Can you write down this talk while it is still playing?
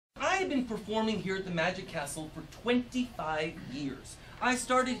I've been performing here at the Magic Castle for 25 years. I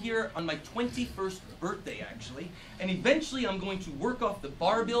started here on my 21st birthday, actually, and eventually I'm going to work off the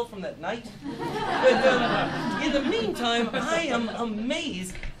bar bill from that night. But in the meantime, I am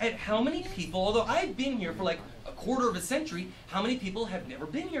amazed at how many people, although I've been here for like a quarter of a century, how many people have never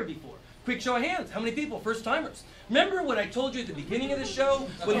been here before. Quick show of hands, how many people, first timers? Remember what I told you at the beginning of the show?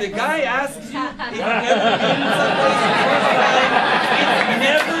 When the guy asks you if you've never been someplace the first time, it's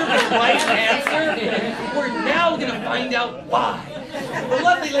never the right answer. We're now going to find out why. The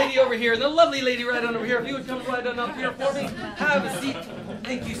lovely lady over here, and the lovely lady right on over here. If you would come right on up here for me, have a seat.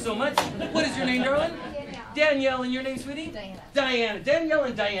 Thank you so much. What is your name, darling? Danielle, and your name, sweetie? Diana. Diana. Danielle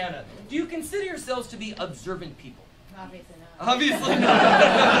and Diana. Do you consider yourselves to be observant people? Obviously not. Obviously not.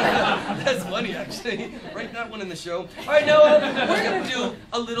 That's funny, actually. Write that one in the show. All right, now we're going to do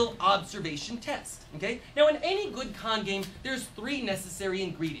a little observation test, okay? Now, in any good con game, there's 3 necessary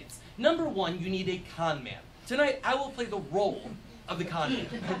ingredients. Number 1, you need a con man. Tonight, I will play the role of the con man.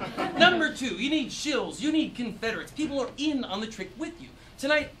 Number 2, you need shills, you need confederates. People are in on the trick with you.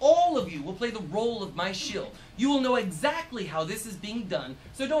 Tonight, all of you will play the role of my shill. You will know exactly how this is being done,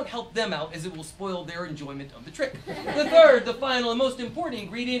 so don't help them out as it will spoil their enjoyment of the trick. The third, the final, and most important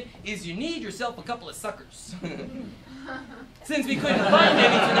ingredient is you need yourself a couple of suckers. Since we couldn't find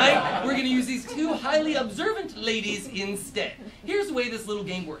any tonight, we're going to use these 2 highly observant ladies instead. Here's the way this little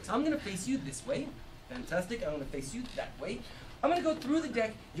game works. I'm going to face you this way. Fantastic. I'm going to face you that way. I'm going to go through the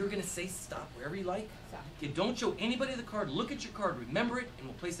deck. You're going to say stop wherever you like. Stop. You don't show anybody the card. Look at your card. Remember it, and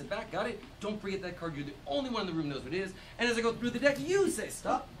we'll place it back. Got it? Don't forget that card. You're the only one in the room knows what it is. And as I go through the deck, you say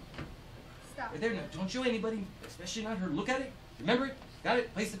stop. Stop. Right there. Now, don't show anybody, especially not her. Look at it. Remember it. Got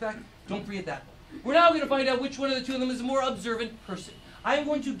it? Place it back. Don't forget that one. We're now going to find out which one of the 2 of them is a more observant person. I'm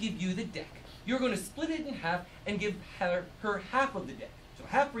going to give you the deck. You're going to split it in half and give her half of the deck. So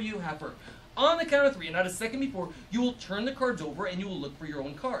half for you, half for her. On the count of 3, and not a second before, you will turn the cards over and you will look for your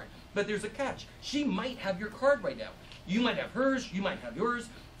own card. But there's a catch. She might have your card right now. You might have hers, you might have yours.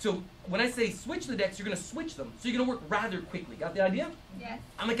 So when I say switch the decks, you're going to switch them. So you're going to work rather quickly. Got the idea? Yes.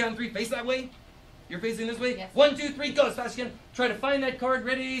 On the count of 3, face that way. You're facing this way? Yes. 1, 2, 3, go as fast as you can. Try to find that card.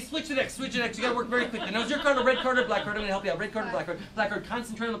 Ready? Switch the decks. Switch the decks. You gotta work very quickly. Now, is your card a red card or black card? I'm gonna help you out. Red card or black card? Black card.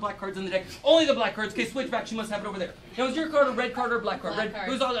 Concentrate on the black cards in the deck. Only the black cards. Okay, switch back. She must have it over there. Now, is your card a red card or black card? Black card.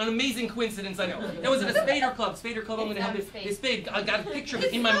 It was all an amazing coincidence, I know. Now, was it a spade or club? Spade or club? I'm gonna help you. A spade. I got a picture of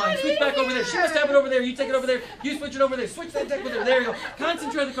it in my mind. Switch back over there. She must have it over there. You take it over there. You switch it over there. Switch that deck with her. There you go.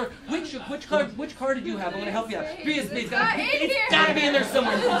 Concentrate on the card. Which card did you have? I'm gonna help you out. 3 of spades. It's gotta be in there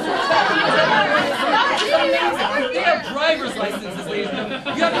somewhere. They have driver's licenses, ladies and gentlemen.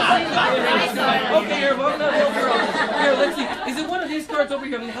 You have to see the okay, here, well, not help her out. Here, let's see. Is it one of these cards over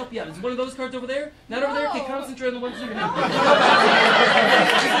here? I'm going to help you out. Is it one of those cards over there? Not over there? Okay, concentrate on the ones you're going to Is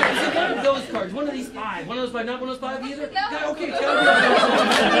it one of those cards? One of these 5? One of those 5? Not one of those 5 either? No. Okay,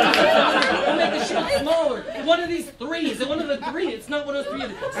 we'll make the shield smaller. One of these 3. Is it one of the 3? It's not one of those 3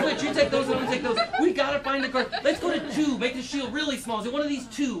 either. Switch, you take those, I'm going to take those. We got to find the card. Let's go to 2. Make the shield really small. Is it one of these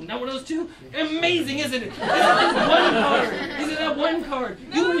 2? Not one of those 2? Amazing, isn't it? One card. Is it that one card?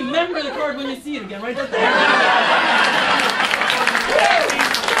 You remember the card when you see it again, right? That's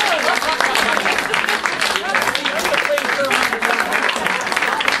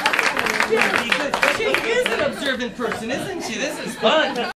She is an observant person, isn't she? This is fun.